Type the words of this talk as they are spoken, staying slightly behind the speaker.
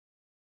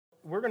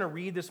we're going to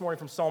read this morning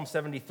from Psalm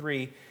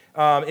 73.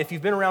 If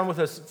you've been around with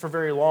us for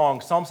very long,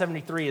 Psalm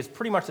 73 is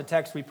pretty much the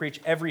text we preach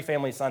every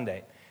Family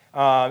Sunday.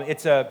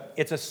 It's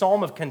a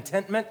psalm of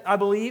contentment, I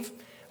believe.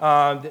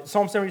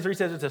 Psalm 73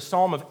 says it's a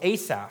psalm of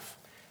Asaph,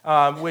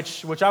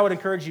 which I would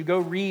encourage you go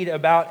read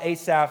about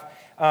Asaph.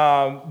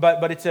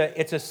 But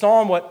it's a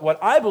psalm. What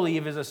I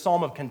believe is a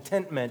psalm of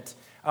contentment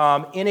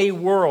in a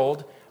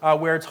world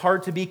where it's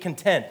hard to be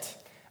content.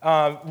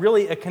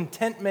 Really a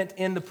contentment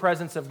in the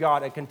presence of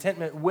God, a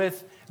contentment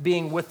with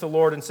being with the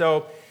Lord. And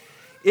so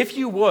if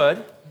you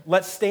would,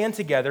 let's stand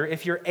together.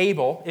 If you're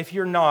able, if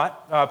you're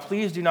not,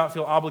 please do not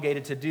feel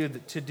obligated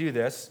to do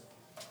this.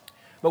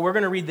 But we're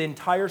going to read the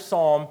entire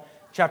Psalm,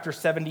 chapter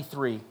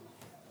 73.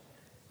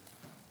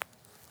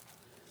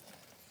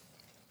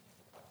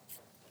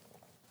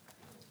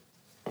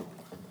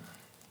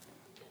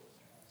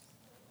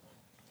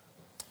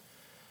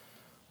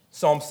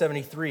 Psalm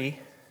 73,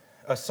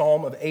 a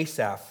psalm of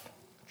Asaph.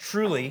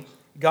 Truly,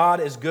 God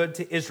is good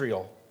to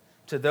Israel,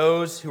 to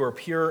those who are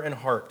pure in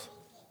heart.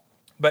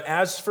 But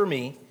as for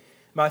me,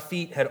 my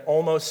feet had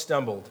almost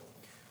stumbled.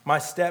 My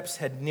steps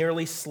had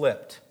nearly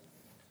slipped.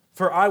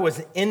 For I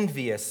was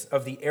envious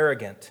of the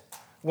arrogant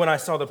when I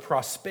saw the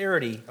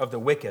prosperity of the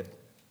wicked.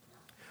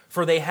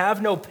 For they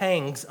have no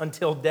pangs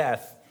until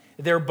death.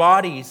 Their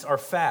bodies are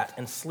fat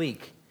and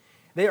sleek.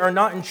 They are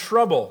not in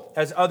trouble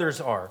as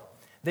others are.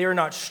 They are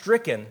not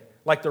stricken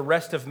like the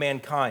rest of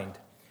mankind.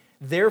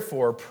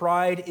 Therefore,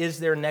 pride is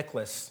their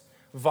necklace.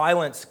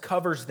 Violence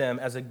covers them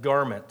as a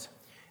garment.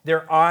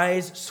 Their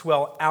eyes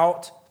swell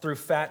out through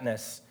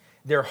fatness.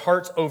 Their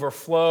hearts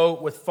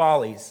overflow with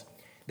follies.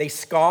 They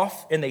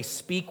scoff and they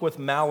speak with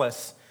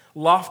malice.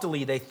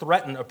 Loftily they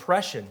threaten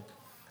oppression.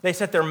 They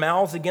set their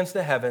mouths against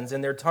the heavens,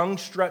 and their tongue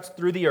struts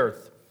through the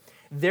earth.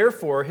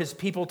 Therefore his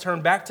people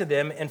turn back to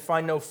them and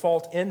find no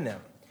fault in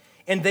them.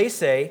 And they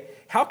say,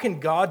 how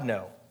can God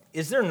know?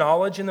 Is there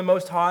knowledge in the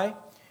Most High?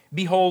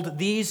 Behold,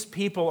 these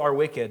people are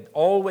wicked,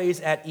 always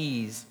at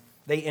ease.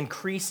 They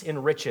increase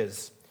in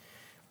riches.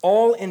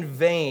 All in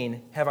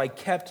vain have I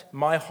kept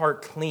my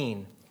heart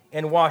clean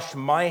and washed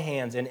my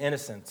hands in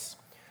innocence.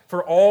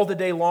 For all the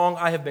day long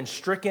I have been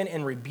stricken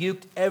and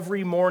rebuked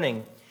every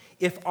morning.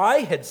 If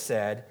I had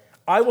said,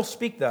 I will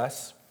speak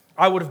thus,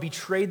 I would have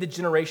betrayed the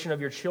generation of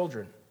your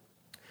children.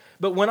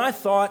 But when I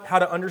thought how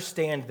to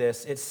understand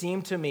this, it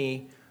seemed to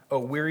me a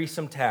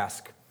wearisome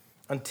task,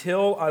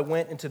 until I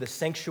went into the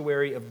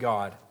sanctuary of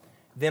God.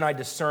 Then I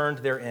discerned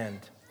their end.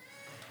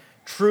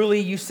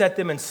 Truly, you set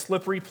them in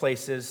slippery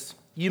places.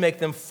 You make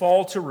them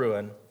fall to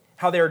ruin.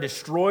 How they are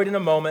destroyed in a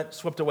moment,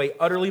 swept away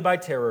utterly by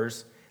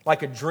terrors,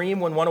 like a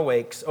dream when one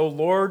awakes. O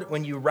Lord,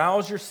 when you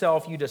rouse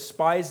yourself, you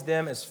despise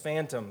them as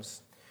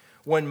phantoms.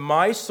 When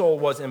my soul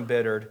was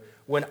embittered,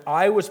 when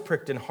I was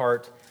pricked in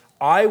heart,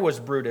 I was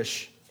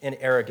brutish and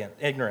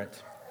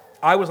ignorant.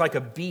 I was like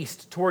a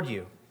beast toward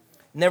you.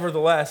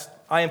 Nevertheless,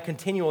 I am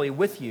continually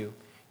with you.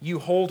 You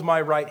hold my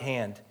right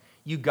hand.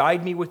 You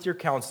guide me with your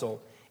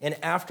counsel, and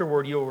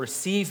afterward you will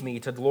receive me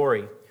to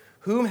glory.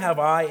 Whom have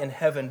I in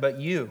heaven but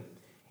you?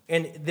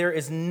 And there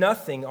is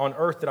nothing on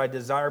earth that I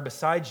desire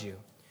besides you.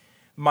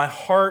 My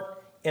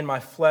heart and my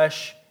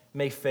flesh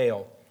may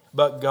fail,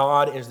 but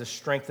God is the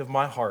strength of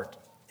my heart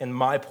and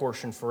my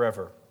portion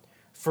forever.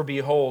 For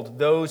behold,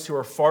 those who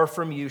are far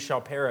from you shall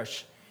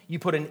perish. You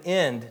put an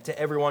end to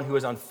everyone who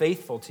is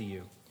unfaithful to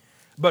you.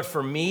 But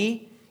for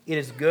me, it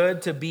is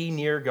good to be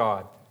near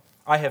God.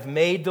 I have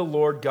made the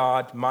Lord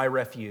God my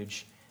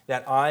refuge,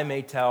 that I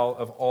may tell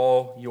of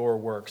all your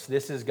works.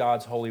 This is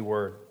God's holy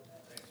word.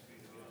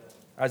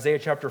 Isaiah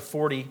chapter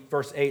 40,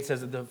 verse 8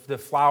 says that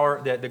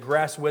the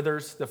grass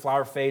withers, the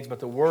flower fades, but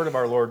the word of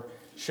our Lord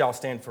shall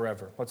stand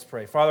forever. Let's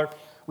pray. Father,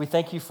 we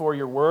thank you for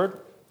your word.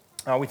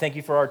 We thank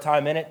you for our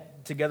time in it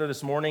together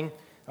this morning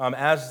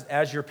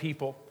as your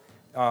people.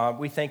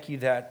 We thank you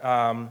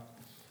that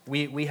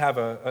we have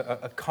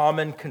a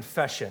common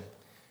confession,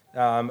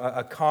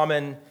 a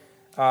common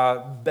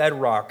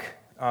bedrock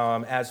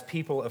as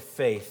people of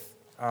faith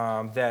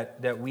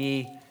that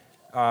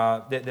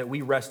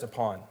we rest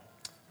upon,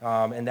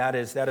 and that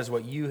is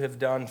what you have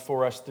done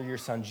for us through your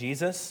Son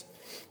Jesus.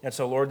 And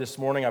so, Lord, this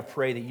morning I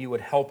pray that you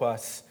would help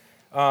us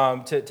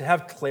to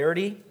have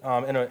clarity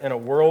in a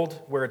world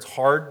where it's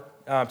hard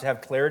to have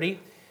clarity,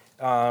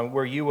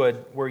 where you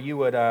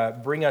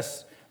would bring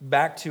us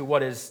back to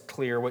what is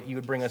clear, what you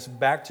would bring us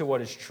back to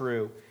what is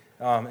true,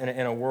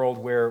 in a world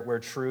where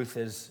truth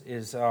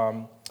is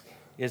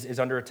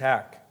under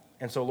attack.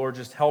 And so, Lord,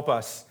 just help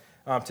us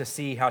to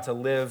see how to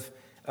live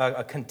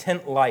a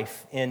content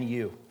life in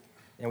you.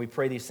 And we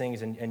pray these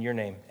things in your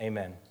name.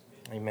 Amen.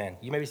 Amen.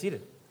 You may be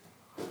seated.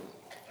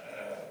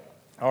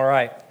 All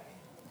right.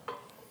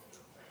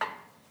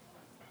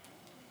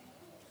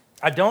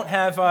 I don't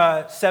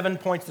have 7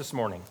 points this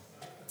morning.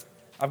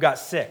 I've got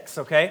 6,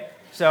 okay?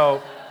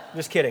 So,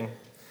 just kidding.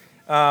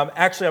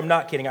 Actually, I'm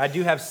not kidding. I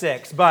do have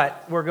 6,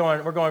 but we're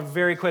going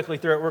very quickly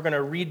through it. We're going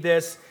to read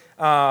this.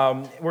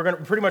 We're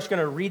pretty much going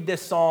to read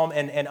this psalm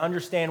and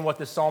understand what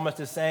the psalmist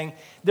is saying.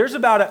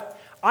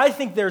 I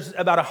think there's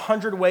about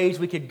 100 ways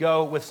we could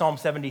go with Psalm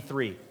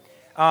 73.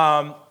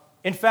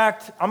 In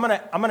fact, I'm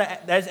gonna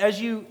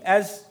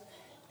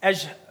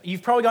as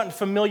you've probably gotten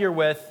familiar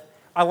with,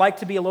 I like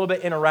to be a little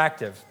bit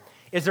interactive.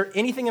 Is there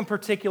anything in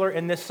particular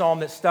in this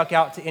psalm that stuck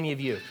out to any of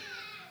you?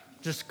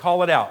 Just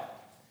call it out.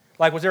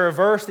 Like, was there a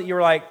verse that you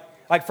were like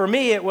for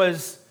me, it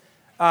was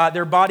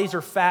their bodies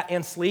are fat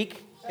and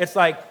sleek. It's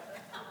like,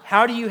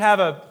 how do you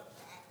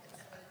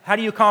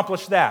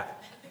accomplish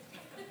that?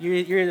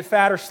 You're either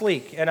fat or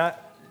sleek, and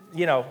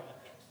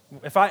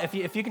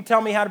if you can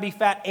tell me how to be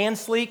fat and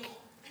sleek,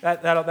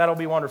 that'll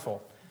be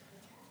wonderful.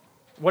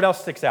 What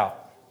else sticks out?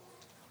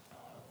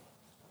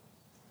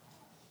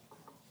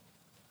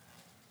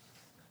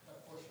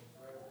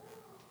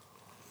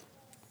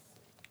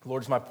 The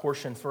Lord is my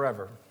portion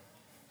forever.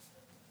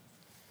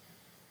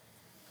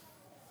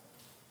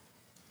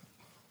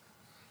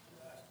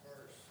 Last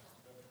verse.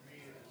 But for me,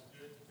 it is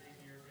good to be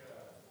near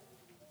God.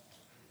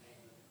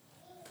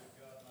 Good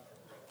God, my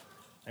protector.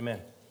 Amen.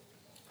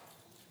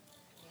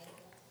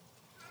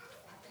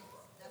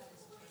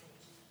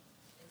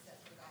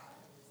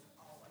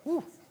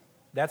 Whew,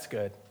 that's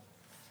good.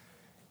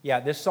 Yeah,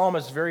 this psalm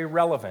is very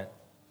relevant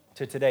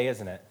to today,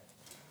 isn't it?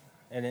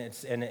 And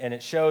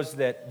it shows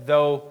that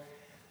though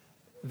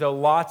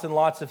lots and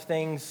lots of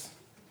things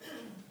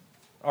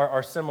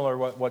are similar,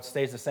 what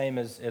stays the same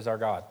is our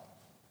God.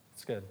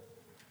 It's good.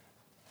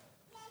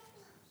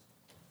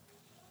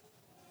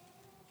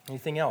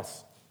 Anything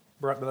else?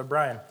 Brother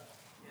Brian.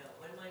 Yeah,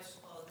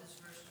 this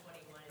verse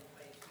 21 and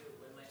 22.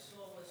 When my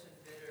soul was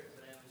embittered,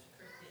 when I was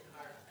pricked in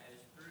heart, I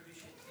was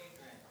brutish and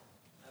ignorant.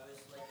 I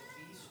was like a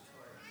beast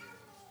toward you.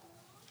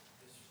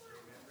 Just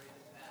remembering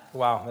the past.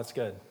 Wow, that's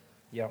good.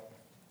 Yep.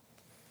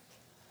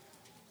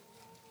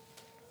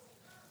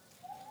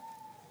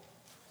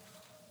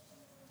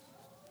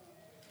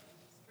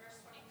 Verse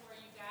 24,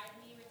 you guide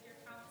me with your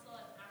counsel,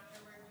 and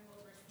afterward you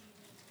will receive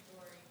me to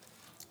glory.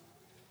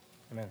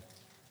 Amen.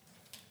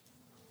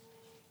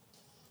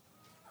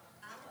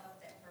 I love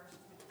that verse.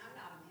 I'm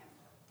not a member.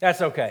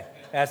 That's okay.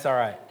 That's all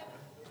right.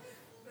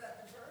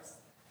 But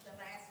the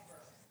last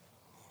verse,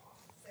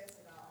 says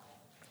it all.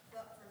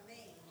 But for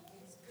me,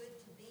 it is good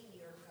to be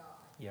near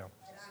God. Yeah.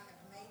 That I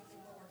have made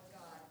the Lord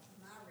God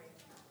my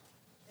refuge,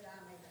 that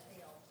I may be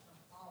held of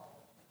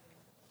all.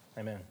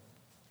 Amen.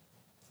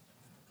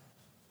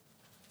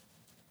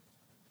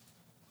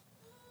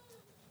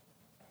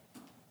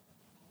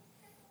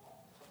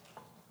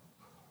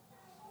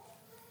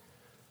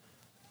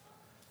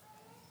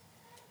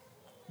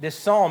 This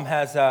psalm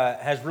has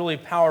really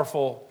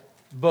powerful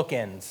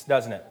bookends,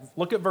 doesn't it?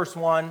 Look at verse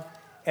 1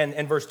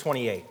 and verse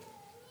 28.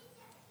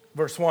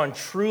 Verse 1,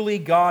 truly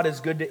God is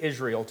good to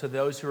Israel, to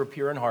those who are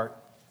pure in heart.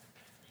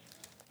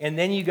 And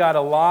then you got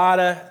a lot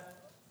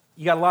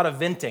of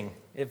venting,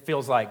 it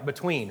feels like,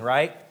 between,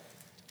 right?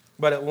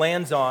 But it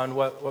lands on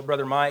what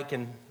Brother Mike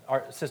and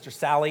our sister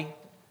Sally's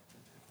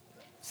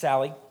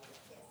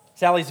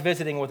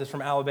visiting with us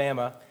from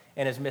Alabama,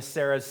 and is Miss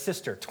Sarah's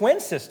sister, twin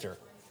sister.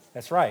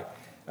 That's right.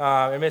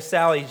 And Miss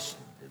Sally,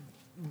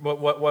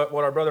 what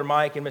our brother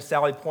Mike and Miss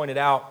Sally pointed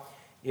out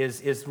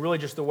is really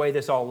just the way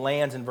this all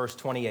lands in verse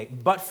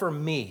 28. But for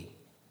me,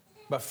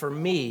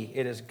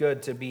 it is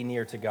good to be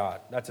near to God.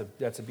 That's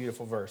a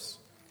beautiful verse.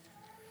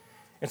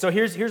 And so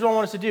here's what I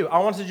want us to do. I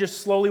want us to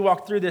just slowly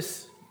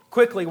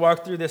quickly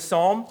walk through this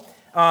psalm.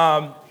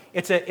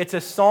 It's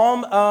a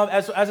psalm of,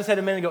 as I said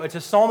a minute ago, it's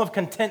a psalm of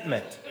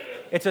contentment.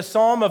 It's a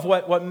psalm of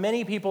what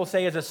many people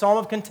say is a psalm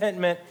of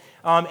contentment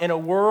in a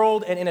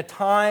world and in a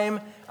time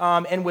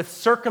and with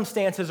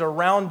circumstances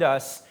around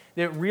us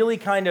that really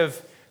kind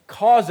of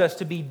cause us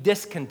to be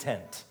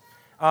discontent.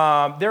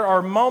 There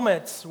are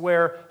moments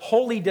where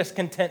holy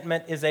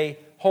discontentment is a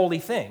holy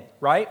thing,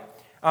 right?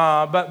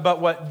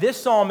 But what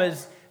this psalm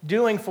is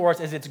doing for us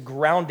is it's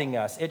grounding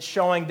us. It's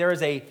showing there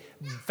is a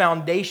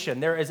foundation,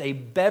 there is a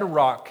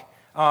bedrock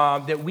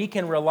that we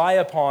can rely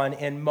upon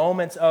in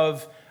moments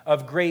of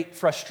great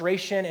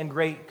frustration and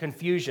great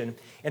confusion.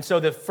 And so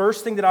the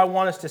first thing that I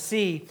want us to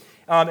see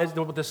is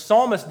what the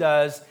psalmist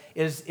does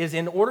is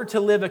in order to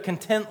live a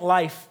content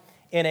life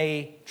in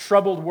a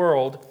troubled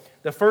world,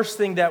 the first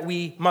thing that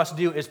we must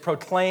do is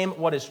proclaim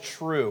what is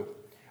true.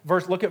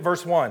 Look at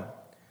verse 1.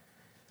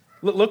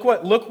 Look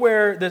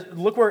where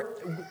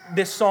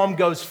this psalm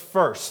goes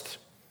first.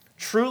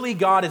 Truly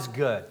God is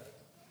good.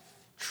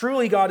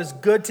 Truly God is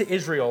good to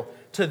Israel,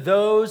 to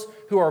those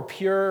who are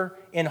pure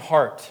in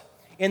heart.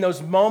 In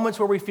those moments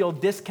where we feel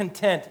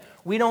discontent,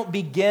 we don't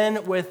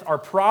begin with our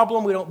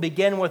problem. We don't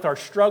begin with our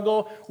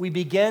struggle. We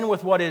begin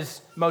with what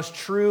is most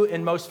true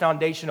and most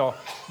foundational.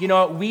 You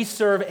know, we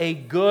serve a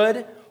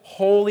good,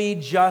 holy,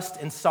 just,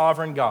 and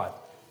sovereign God.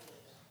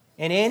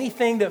 And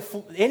anything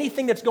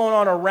that's going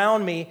on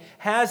around me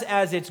has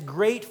as its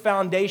great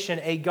foundation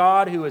a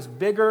God who is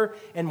bigger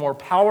and more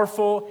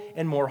powerful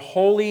and more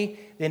holy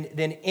than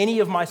any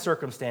of my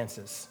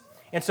circumstances.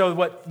 And so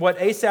what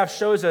Asaph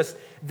shows us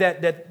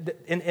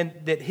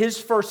that his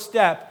first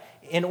step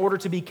in order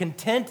to be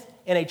content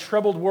in a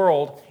troubled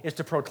world is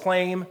to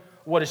proclaim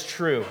what is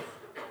true.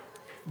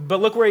 But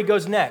look where he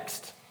goes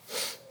next.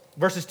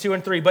 Verses 2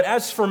 and 3. But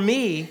as for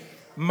me,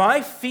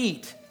 my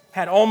feet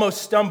had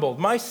almost stumbled.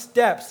 My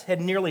steps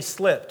had nearly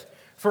slipped,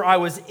 for I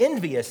was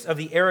envious of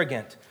the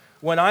arrogant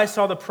when I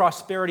saw the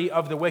prosperity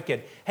of the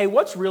wicked. Hey,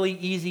 what's really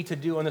easy to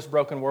do in this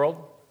broken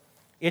world?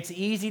 It's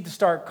easy to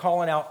start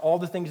calling out all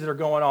the things that are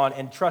going on,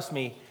 and trust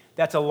me,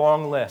 that's a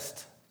long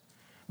list.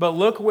 But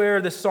look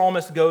where the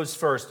psalmist goes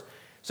first.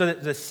 So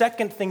that the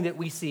second thing that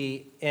we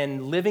see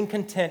in living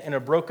content in a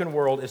broken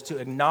world is to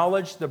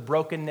acknowledge the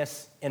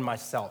brokenness in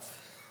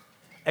myself.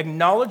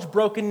 Acknowledge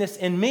brokenness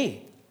in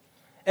me.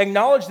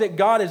 Acknowledge that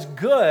God is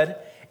good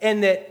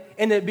and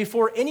that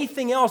before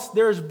anything else,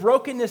 there is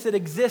brokenness that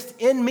exists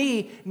in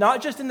me,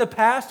 not just in the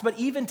past, but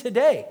even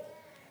today.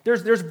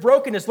 There's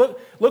brokenness. Look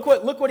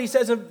what he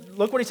says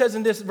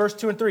in this verse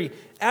 2 and 3.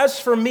 As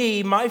for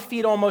me, my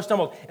feet almost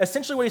stumbled.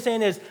 Essentially what he's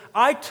saying is,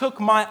 I took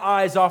my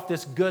eyes off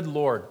this good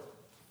Lord.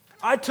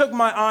 I took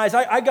my eyes,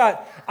 I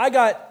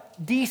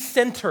got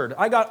de-centered.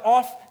 I got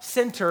off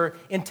center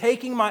in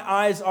taking my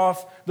eyes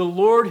off the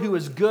Lord who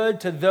is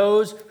good to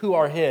those who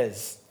are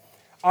his.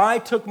 I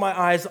took my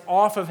eyes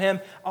off of him.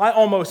 I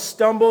almost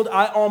stumbled.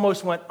 I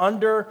almost went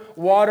under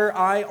water.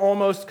 I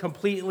almost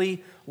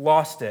completely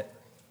lost it.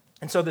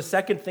 And so the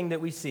second thing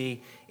that we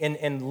see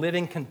in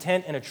living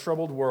content in a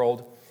troubled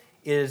world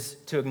is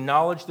to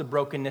acknowledge the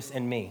brokenness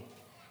in me.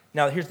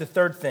 Now, here's the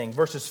third thing,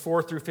 verses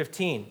 4 through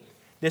 15.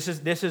 This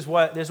is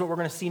what we're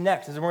going to see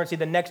next. We're going to see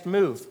the next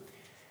move.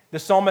 The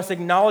psalmist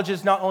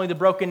acknowledges not only the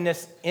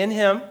brokenness in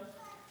him,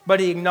 but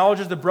he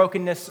acknowledges the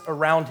brokenness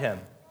around him.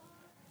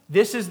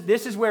 This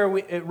is where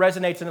it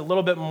resonates a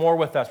little bit more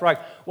with us. Right?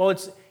 Well,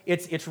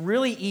 it's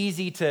really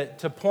easy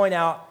to point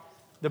out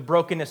the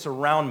brokenness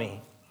around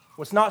me.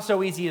 What's not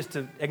so easy is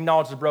to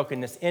acknowledge the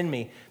brokenness in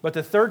me. But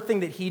the third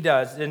thing that he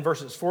does in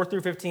verses 4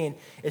 through 15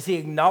 is he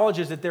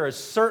acknowledges that there is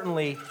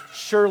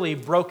surely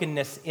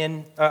brokenness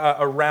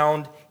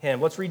around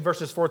him. Let's read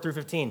verses 4 through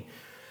 15.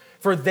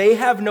 For they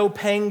have no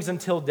pangs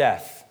until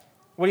death.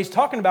 What he's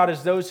talking about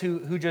is those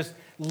who just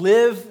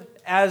live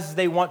as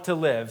they want to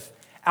live,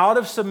 out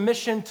of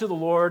submission to the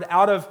Lord,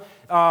 out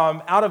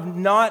of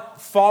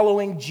not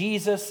following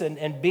Jesus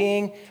and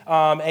being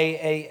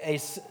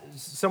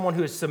someone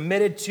who is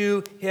submitted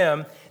to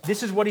him.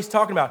 This is what he's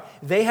talking about.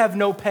 They have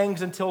no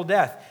pangs until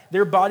death.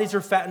 Their bodies are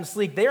fat and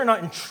sleek. They are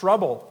not in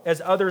trouble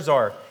as others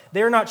are.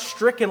 They are not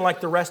stricken like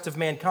the rest of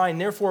mankind.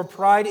 Therefore,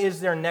 pride is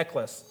their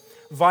necklace.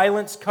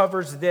 Violence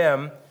covers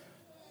them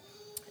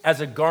as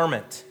a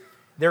garment.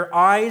 Their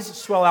eyes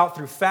swell out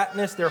through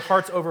fatness. Their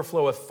hearts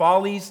overflow with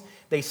follies.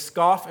 They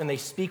scoff and they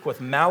speak with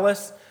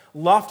malice.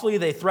 Loftily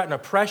they threaten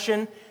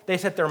oppression. They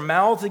set their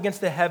mouths against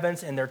the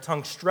heavens, and their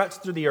tongue struts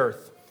through the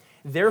earth.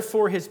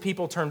 Therefore his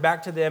people turn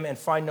back to them and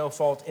find no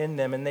fault in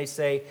them. And they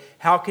say,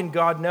 how can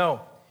God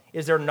know?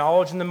 Is there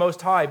knowledge in the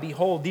Most High?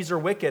 Behold, these are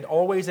wicked,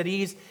 always at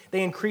ease.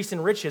 They increase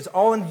in riches,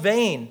 all in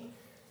vain.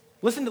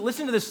 Listen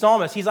to the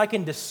psalmist. He's like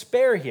in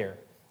despair here.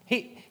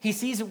 He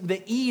sees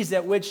the ease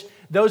at which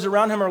those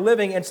around him are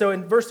living. And so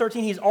in verse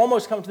 13, he's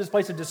almost come to this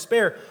place of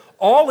despair.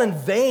 All in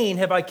vain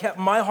have I kept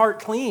my heart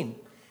clean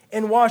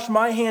and washed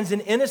my hands in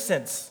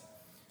innocence.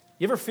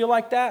 You ever feel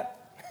like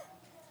that?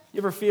 You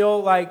ever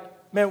feel like,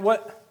 man,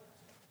 what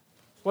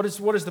is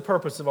the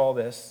purpose of all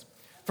this?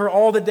 For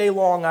all the day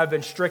long I've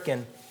been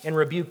stricken and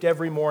rebuked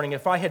every morning.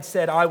 If I had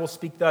said, I will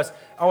speak thus,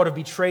 I would have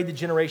betrayed the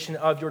generation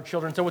of your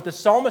children. So what the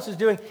psalmist is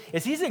doing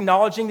is he's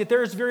acknowledging that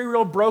there is very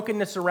real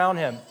brokenness around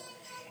him.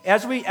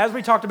 As we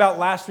talked about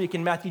last week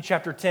in Matthew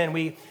chapter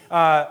 10,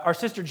 our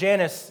sister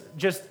Janice,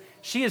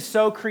 she is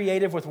so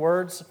creative with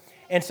words.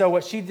 And so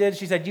what she did,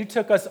 she said, you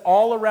took us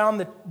all around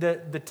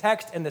the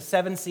text and the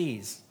 7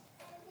 C's.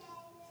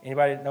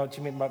 Anybody know what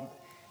you mean?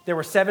 There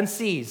were 7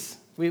 C's.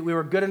 We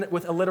were good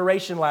with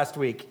alliteration last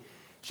week.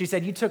 She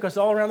said, you took us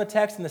all around the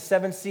text and the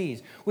 7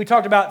 C's. We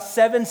talked about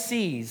 7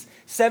 C's,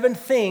 7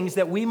 things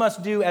that we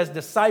must do as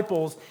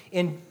disciples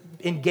in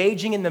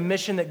engaging in the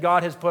mission that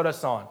God has put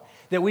us on.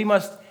 That we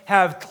must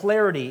have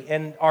clarity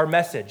in our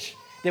message.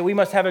 That we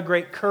must have a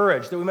great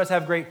courage. That we must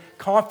have great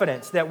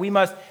confidence. That we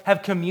must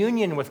have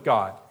communion with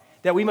God.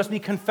 That we must be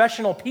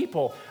confessional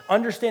people,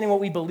 understanding what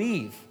we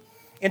believe.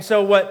 And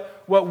so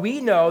what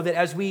we know that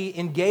as we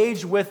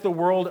engage with the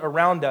world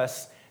around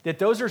us, that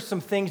those are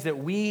some things that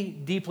we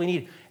deeply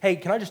need. Hey,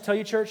 can I just tell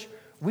you, church,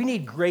 we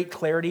need great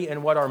clarity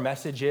in what our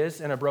message is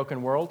in a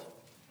broken world.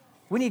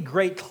 We need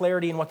great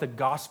clarity in what the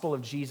gospel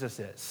of Jesus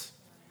is.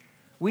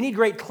 We need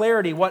great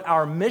clarity what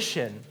our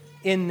mission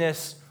in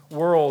this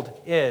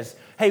world is.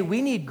 Hey,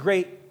 we need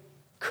great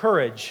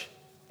courage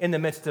in the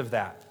midst of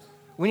that.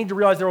 We need to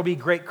realize there will be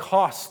great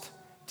cost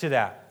to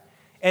that.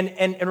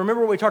 And remember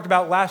what we talked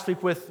about last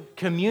week with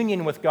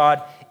communion with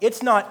God.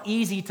 It's not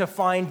easy to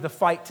find the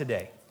fight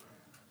today.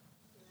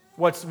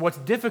 What's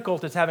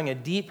difficult is having a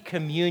deep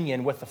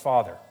communion with the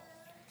Father.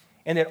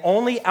 And that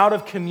only out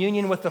of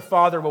communion with the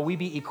Father will we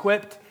be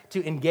equipped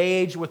to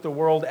engage with the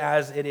world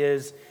as it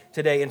is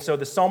today. And so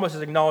the psalmist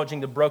is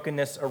acknowledging the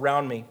brokenness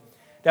around me.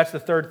 That's the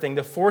third thing.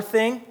 The fourth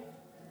thing,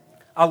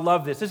 I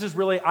love this. This is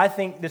really, I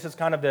think this is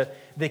kind of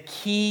the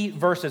key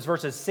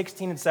verses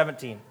 16 and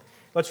 17.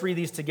 Let's read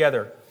these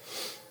together.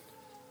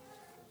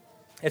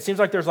 it seems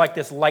like there's like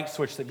this light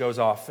switch that goes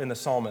off in the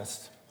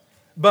psalmist.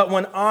 But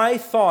when I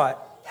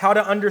thought how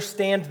to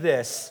understand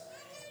this,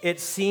 it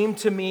seemed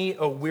to me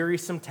a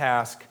wearisome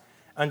task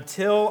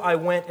until I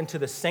went into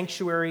the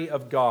sanctuary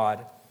of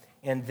God,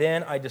 and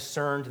then I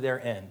discerned their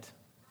end.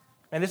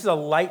 And this is a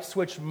light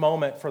switch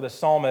moment for the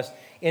psalmist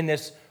in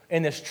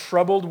this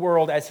troubled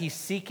world as he's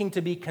seeking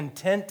to be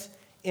content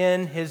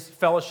in his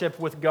fellowship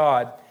with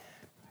God.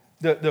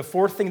 The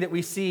fourth thing that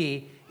we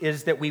see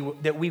is that we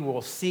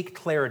will seek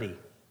clarity.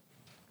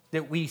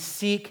 That we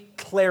seek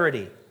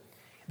clarity.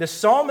 The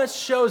psalmist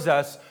shows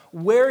us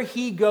where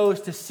he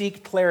goes to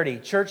seek clarity.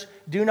 Church,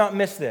 do not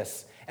miss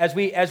this. As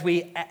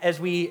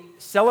we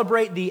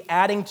celebrate the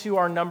adding to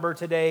our number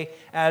today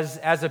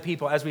as a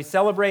people, as we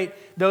celebrate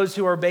those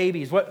who are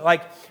babies,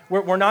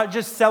 we're not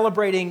just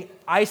celebrating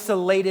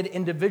isolated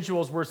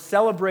individuals, we're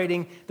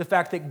celebrating the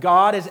fact that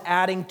God is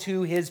adding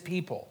to his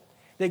people.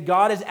 That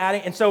God is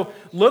adding, and so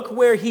look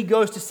where he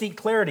goes to seek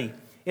clarity.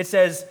 It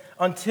says,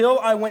 until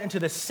I went into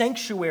the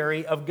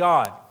sanctuary of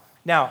God.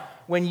 Now,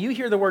 when you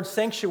hear the word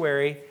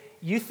sanctuary,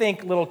 you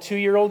think little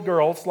 2-year-old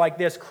girls like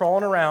this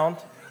crawling around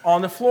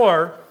on the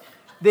floor,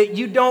 that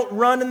you don't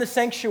run in the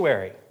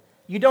sanctuary.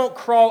 You don't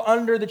crawl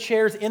under the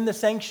chairs in the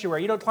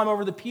sanctuary. You don't climb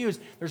over the pews.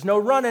 There's no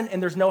running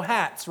and there's no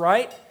hats,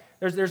 right?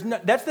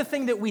 That's the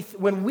thing that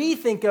when we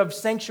think of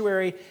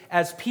sanctuary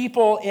as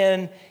people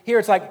in here,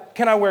 it's like,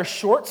 can I wear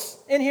shorts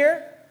in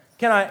here?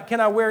 Can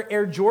I wear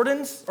Air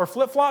Jordans or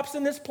flip-flops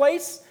in this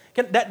place?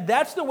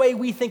 That's the way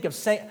we think of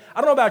sanctuary.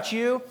 I don't know about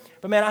you,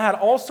 but man, I had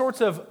all sorts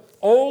of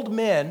old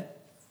men,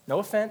 no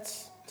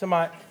offense to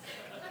my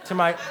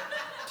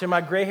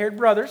gray-haired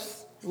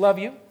brothers, love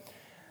you.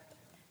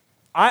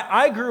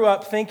 I grew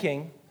up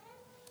thinking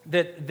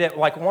that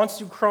like once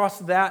you cross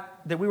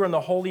that we were in the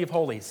Holy of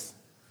Holies.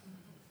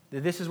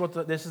 That this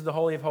is the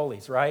Holy of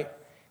Holies, right?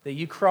 That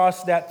you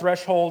cross that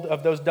threshold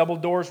of those double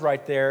doors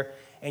right there,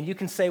 and you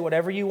can say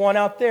whatever you want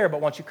out there, but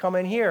once you come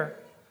in here,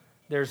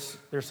 there's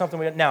something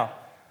we now.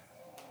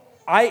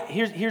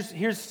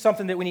 Here's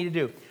something that we need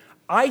to do.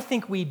 I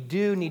think we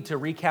do need to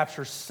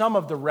recapture some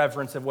of the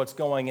reverence of what's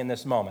going in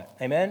this moment.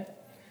 Amen?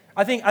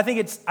 I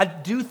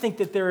do think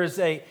that there is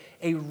a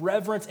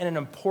reverence and an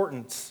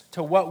importance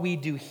to what we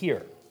do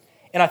here.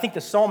 And I think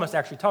the psalmist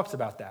actually talks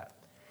about that.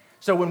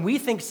 So when we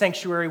think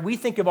sanctuary, we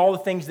think of all the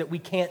things that we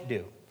can't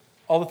do,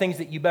 all the things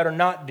that you better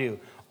not do,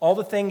 all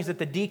the things that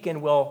the deacon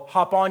will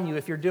hop on you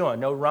if you're doing.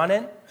 No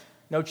running,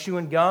 no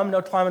chewing gum,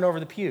 no climbing over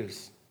the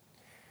pews.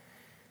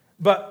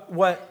 But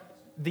what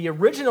the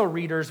original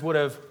readers would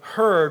have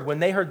heard when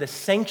they heard the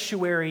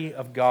sanctuary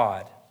of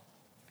God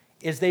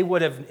is they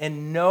would have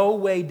in no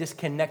way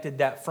disconnected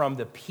that from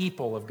the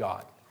people of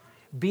God,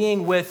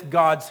 being with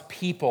God's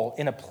people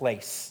in a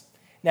place.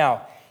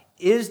 Now,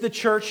 is the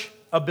church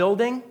a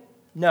building?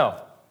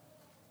 No.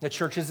 The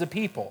church is a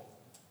people.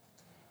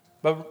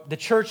 But the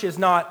church is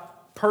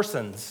not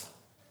persons.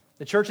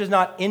 The church is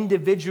not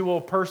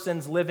individual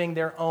persons living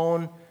their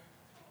own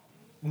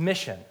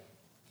mission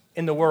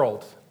in the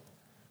world.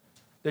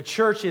 The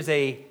church is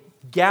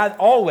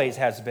always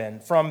has been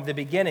from the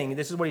beginning.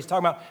 This is what he's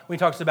talking about when he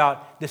talks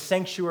about the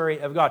sanctuary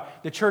of God.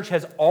 The church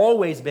has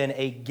always been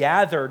a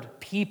gathered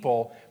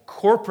people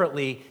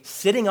corporately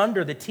sitting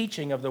under the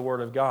teaching of the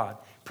Word of God,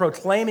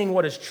 proclaiming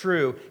what is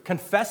true,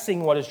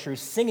 confessing what is true,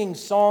 singing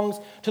songs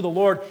to the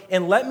Lord.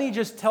 And let me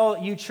just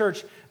tell you,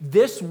 church,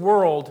 this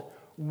world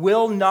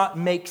will not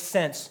make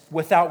sense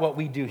without what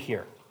we do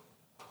here.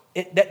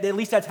 At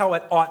least that's how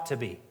it ought to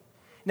be.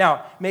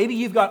 Now, maybe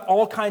you've got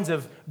all kinds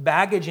of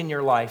baggage in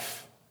your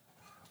life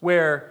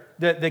where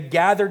the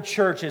gathered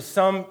church is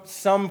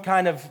some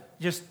kind of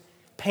just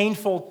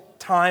painful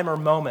time or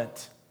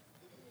moment.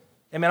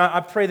 I mean, I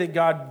pray that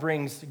God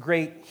brings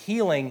great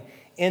healing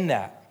in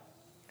that.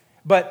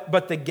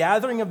 But the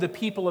gathering of the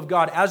people of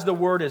God, as the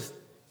word is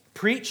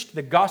preached,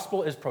 the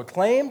gospel is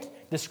proclaimed,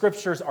 the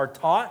scriptures are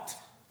taught,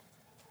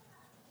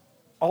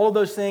 all of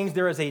those things,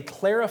 there is a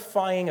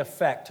clarifying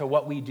effect to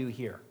what we do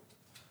here.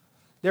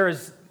 There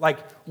is,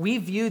 we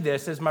view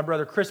this, as my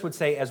brother Chris would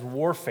say, as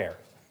warfare.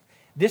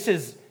 This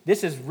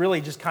is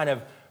really just kind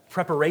of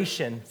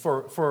preparation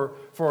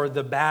for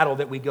the battle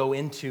that we go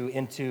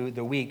into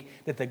the week,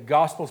 that the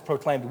gospel is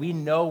proclaimed. We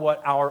know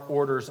what our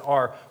orders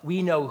are.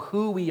 We know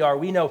who we are.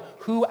 We know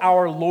who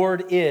our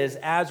Lord is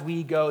as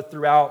we go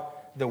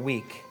throughout the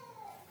week.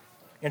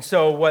 And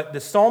so what the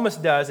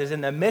psalmist does is,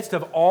 in the midst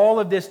of all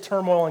of this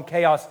turmoil and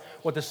chaos,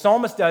 what the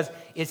psalmist does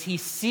is he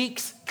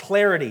seeks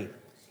clarity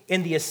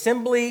in the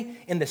assembly,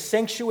 in the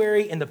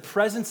sanctuary, in the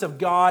presence of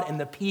God and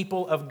the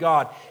people of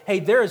God. Hey,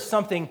 there is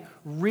something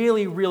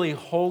really, really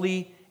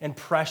holy and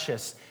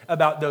precious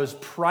about those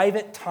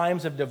private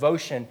times of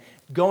devotion,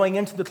 going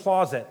into the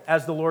closet,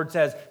 as the Lord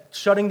says,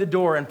 shutting the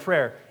door in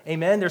prayer.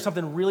 Amen? There's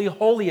something really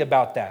holy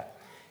about that.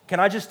 Can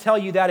I just tell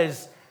you that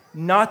is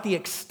not the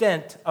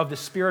extent of the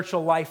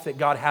spiritual life that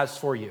God has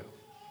for you?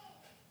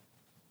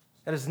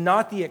 That is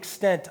not the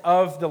extent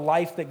of the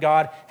life that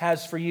God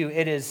has for you.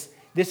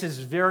 This is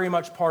very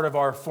much part of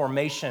our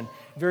formation,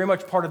 very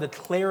much part of the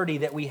clarity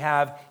that we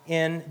have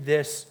in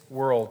this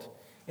world.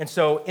 And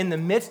so in the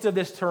midst of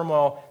this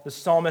turmoil, the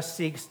psalmist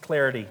seeks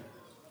clarity.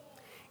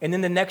 And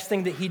then the next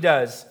thing that he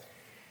does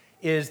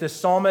is the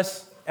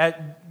psalmist,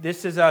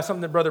 this is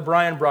something that Brother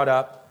Brian brought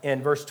up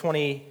in verse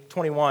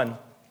 21.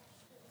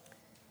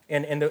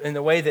 And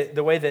the way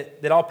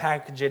that I'll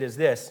package it is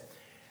this.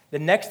 The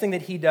next thing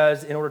that he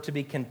does in order to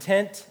be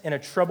content in a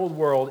troubled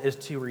world is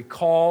to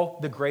recall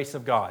the grace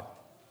of God.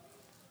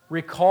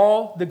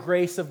 Recall the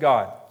grace of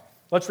God.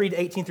 Let's read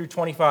 18 through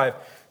 25.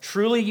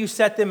 Truly you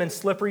set them in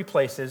slippery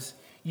places.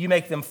 You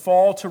make them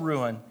fall to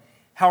ruin.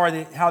 How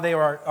they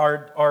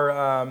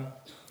are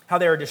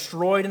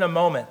destroyed in a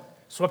moment,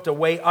 swept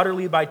away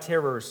utterly by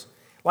terrors.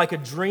 Like a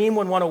dream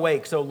when one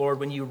awakes, O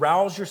Lord, when you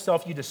rouse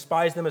yourself, you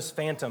despise them as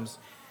phantoms.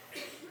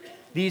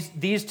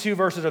 These two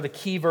verses are the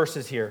key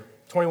verses here,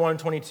 21 and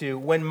 22.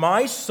 When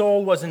my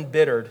soul was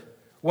embittered,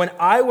 when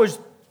I was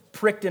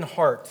pricked in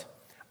heart,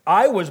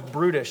 I was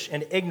brutish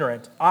and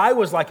ignorant. I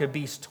was like a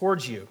beast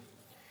towards you.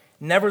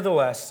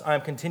 Nevertheless, I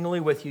am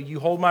continually with you. You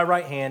hold my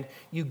right hand.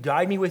 You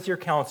guide me with your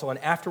counsel, and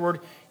afterward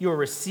you will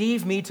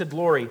receive me to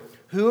glory.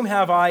 Whom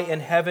have I in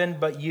heaven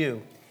but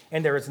you?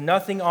 And there is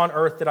nothing on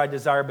earth that I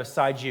desire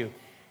besides you.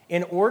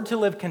 In order to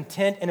live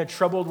content in a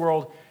troubled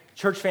world,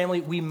 church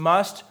family, we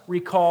must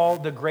recall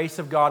the grace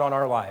of God on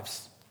our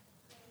lives.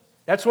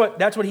 That's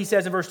what he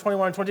says in verse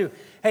 21 and 22.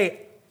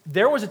 Hey,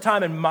 there was a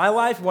time in my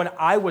life when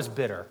I was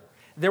bitter.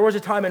 There was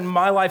a time in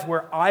my life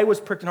where I was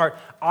pricked in heart.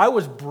 I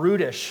was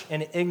brutish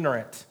and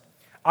ignorant.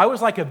 I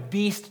was like a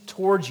beast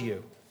towards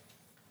you.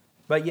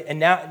 And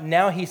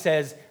now he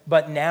says,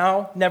 but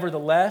now,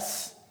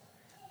 nevertheless,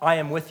 I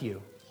am with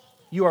you.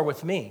 You are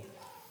with me.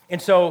 And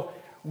so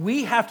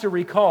we have to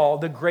recall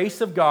the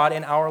grace of God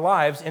in our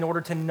lives in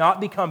order to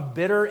not become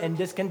bitter and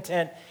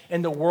discontent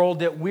in the world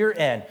that we're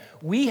in.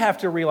 We have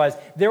to realize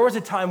there was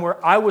a time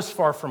where I was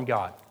far from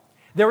God.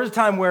 There was a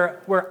time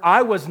where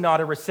I was not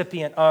a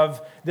recipient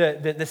of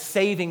the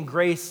saving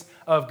grace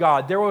of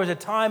God. There was a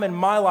time in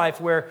my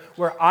life where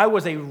I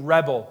was a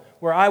rebel,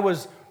 where I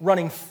was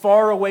running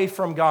far away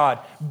from God.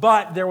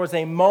 But there was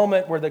a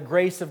moment where the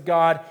grace of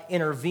God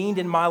intervened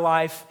in my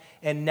life,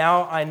 and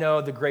now I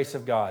know the grace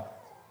of God.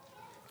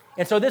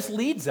 And so this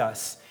leads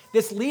us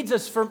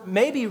for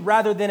maybe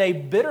rather than a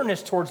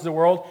bitterness towards the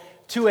world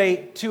to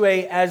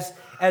a as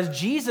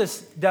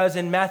Jesus does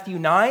in Matthew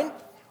 9.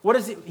 What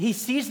is it? He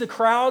sees the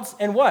crowds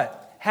and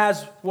what?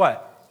 Has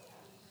what?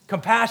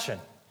 Compassion.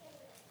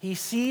 He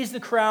sees the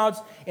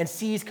crowds and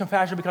sees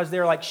compassion because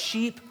they're like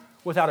sheep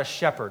without a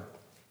shepherd.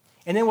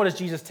 And then what does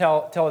Jesus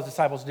tell his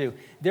disciples to do?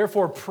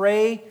 Therefore,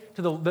 pray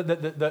to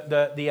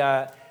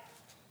the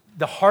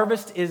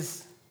harvest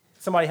is,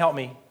 somebody help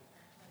me.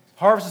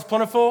 Harvest is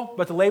plentiful,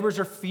 but the laborers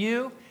are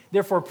few.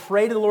 Therefore,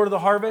 pray to the Lord of the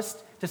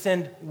harvest to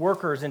send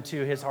workers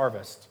into his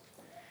harvest.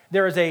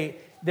 There is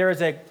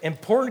an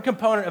important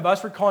component of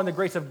us recalling the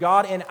grace of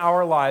God in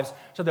our lives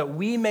so that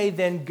we may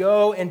then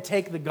go and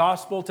take the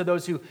gospel to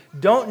those who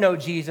don't know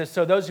Jesus,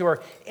 so those who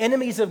are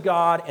enemies of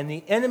God and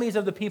the enemies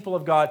of the people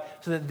of God,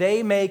 so that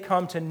they may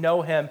come to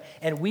know him.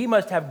 And we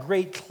must have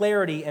great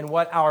clarity in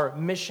what our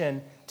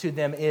mission to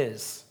them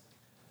is.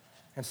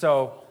 And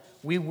so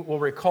we will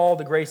recall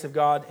the grace of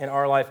God in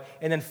our life.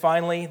 And then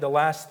finally, the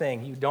last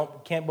thing, you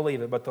can't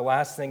believe it, but the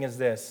last thing is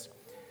this.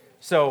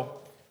 So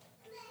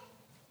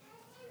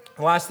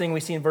the last thing we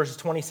see in verses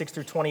 26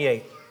 through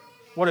 28.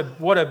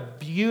 What a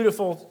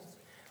beautiful.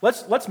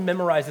 Let's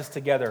memorize this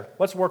together.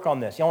 Let's work on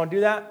this. Y'all want to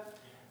do that?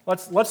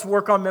 Let's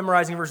work on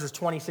memorizing verses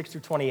 26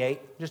 through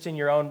 28, just in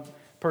your own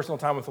personal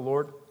time with the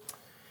Lord.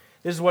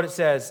 This is what it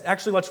says.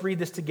 Actually, let's read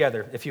this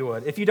together, if you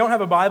would. If you don't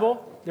have a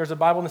Bible, there's a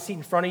Bible in the seat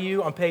in front of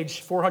you on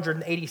page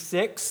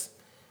 486.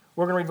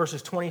 We're going to read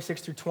verses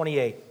 26 through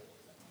 28.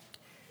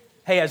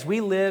 Hey, as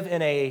we live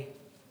in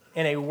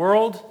a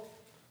world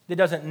that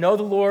doesn't know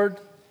the Lord,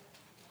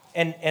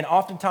 and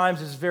oftentimes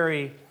is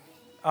very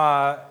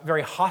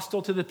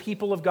hostile to the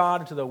people of God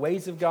and to the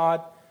ways of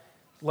God,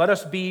 let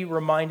us be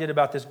reminded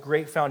about this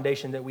great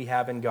foundation that we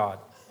have in God.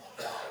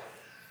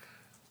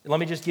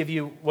 Let me just give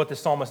you what the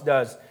psalmist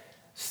does.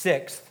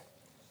 Sixth,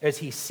 is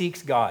he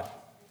seeks God.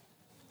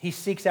 He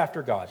seeks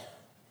after God.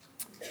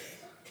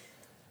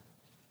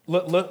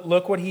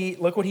 Look what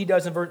he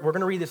does in verse. We're going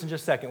to read this in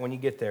just a second when you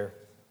get there.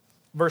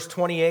 Verse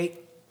 28.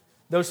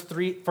 Those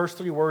first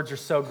three words are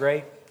so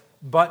great.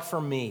 But for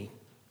me.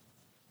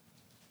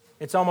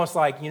 It's almost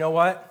like, you know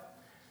what?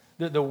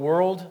 The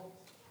world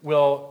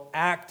will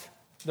act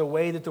the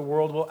way that the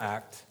world will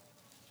act.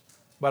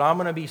 But I'm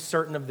going to be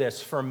certain of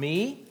this. For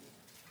me,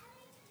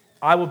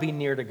 I will be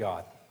near to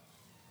God.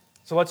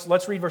 So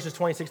let's read verses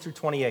 26 through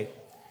 28.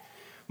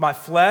 My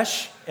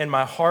flesh and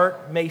my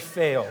heart may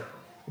fail,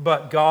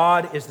 but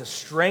God is the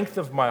strength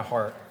of my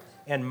heart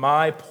and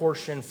my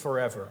portion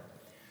forever.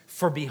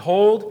 For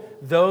behold,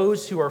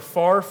 those who are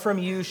far from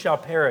you shall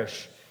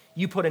perish.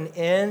 You put an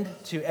end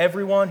to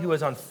everyone who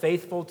is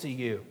unfaithful to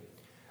you.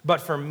 But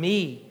for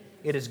me,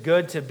 it is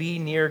good to be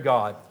near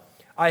God.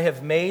 I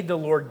have made the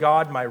Lord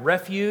God my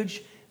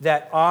refuge,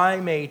 that I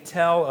may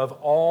tell of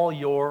all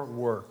your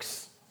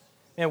works.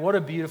 And what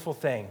a beautiful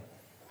thing.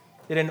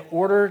 that in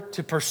order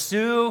to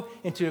pursue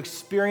and to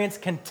experience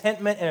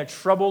contentment in a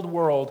troubled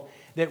world,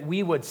 that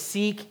we would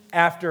seek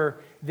after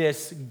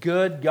this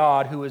good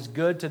God who is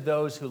good to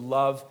those who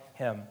love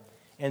him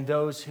and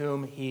those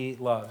whom he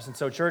loves. And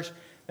so, church,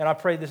 and I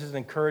pray this is an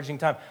encouraging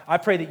time. I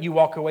pray that you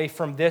walk away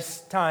from this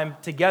time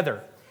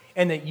together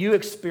and that you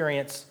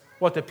experience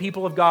what the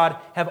people of God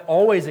have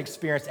always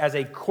experienced as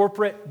a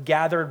corporate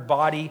gathered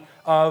body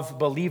of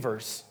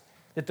believers.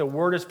 That the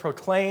word is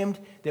proclaimed,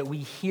 that we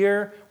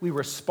hear, we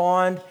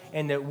respond,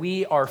 and that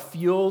we are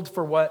fueled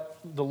for what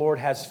the Lord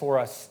has for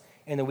us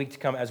in the week to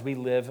come as we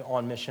live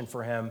on mission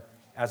for him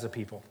as a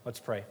people. Let's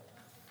pray.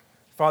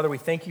 Father, we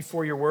thank you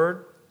for your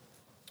word.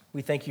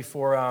 We thank you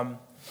for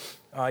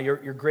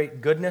your great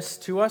goodness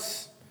to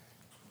us.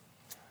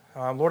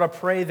 Lord, I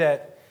pray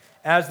that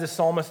as the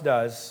psalmist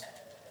does,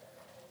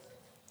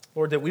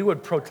 Lord, that we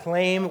would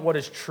proclaim what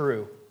is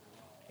true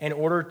in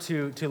order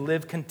to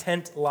live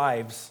content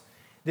lives,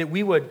 that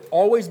we would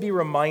always be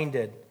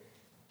reminded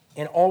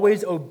and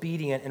always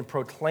obedient in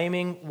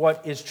proclaiming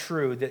what is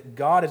true, that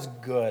God is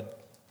good,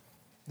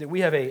 that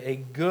we have a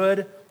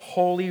good,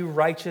 holy,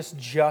 righteous,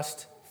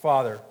 just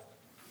Father.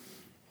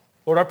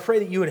 Lord, I pray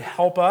that you would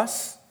help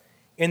us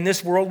in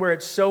this world where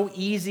it's so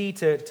easy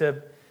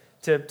to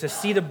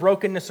see the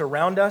brokenness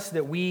around us,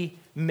 that we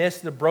miss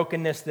the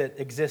brokenness that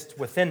exists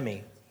within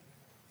me.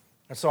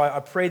 And so I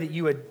pray that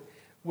you would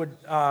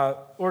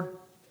Lord,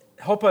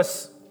 help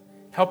us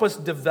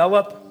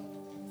develop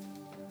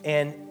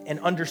and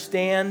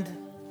understand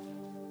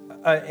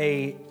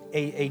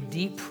a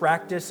deep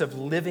practice of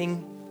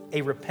living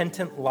a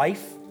repentant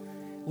life,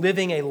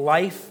 living a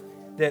life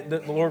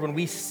that, Lord, when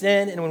we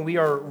sin and when we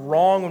are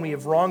wrong, when we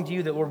have wronged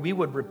you, that, Lord, we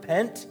would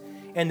repent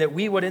and that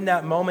we would in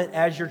that moment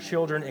as your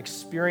children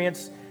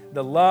experience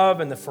the love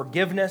and the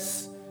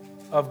forgiveness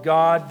of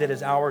God that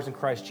is ours in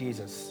Christ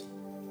Jesus.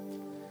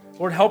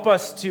 Lord, help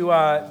us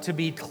to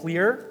be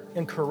clear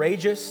and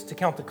courageous, to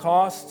count the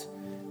cost,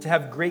 to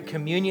have great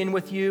communion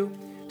with you,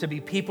 to be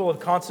people of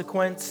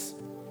consequence,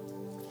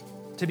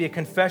 to be a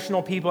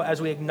confessional people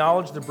as we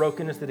acknowledge the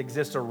brokenness that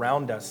exists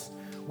around us.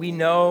 We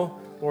know,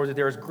 Lord, that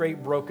there is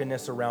great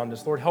brokenness around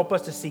us. Lord, help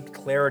us to seek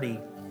clarity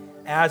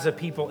as a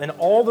people in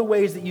all the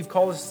ways that you've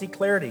called us to seek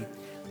clarity.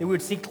 That we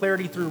would seek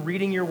clarity through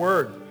reading your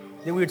word.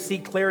 That we would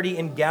seek clarity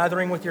in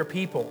gathering with your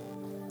people.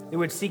 That we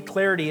would seek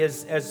clarity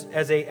as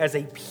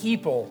a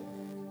people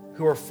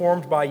who are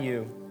formed by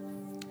you.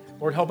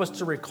 Lord, help us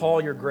to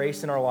recall your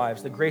grace in our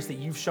lives, the grace that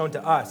you've shown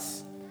to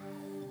us.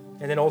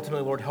 And then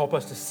ultimately, Lord, help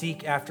us to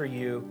seek after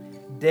you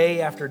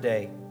day after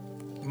day,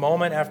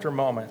 moment after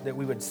moment, that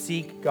we would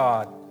seek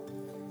God.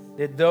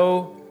 That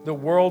though the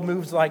world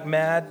moves like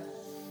mad,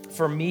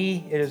 for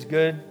me, it is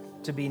good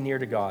to be near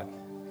to God.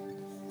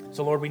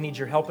 So, Lord, we need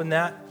your help in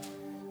that.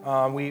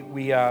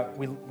 We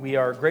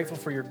are grateful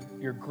for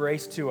your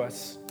grace to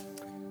us.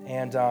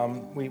 And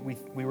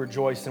we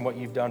rejoice in what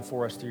you've done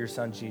for us through your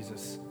Son,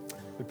 Jesus.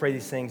 We pray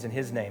these things in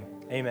his name.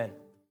 Amen.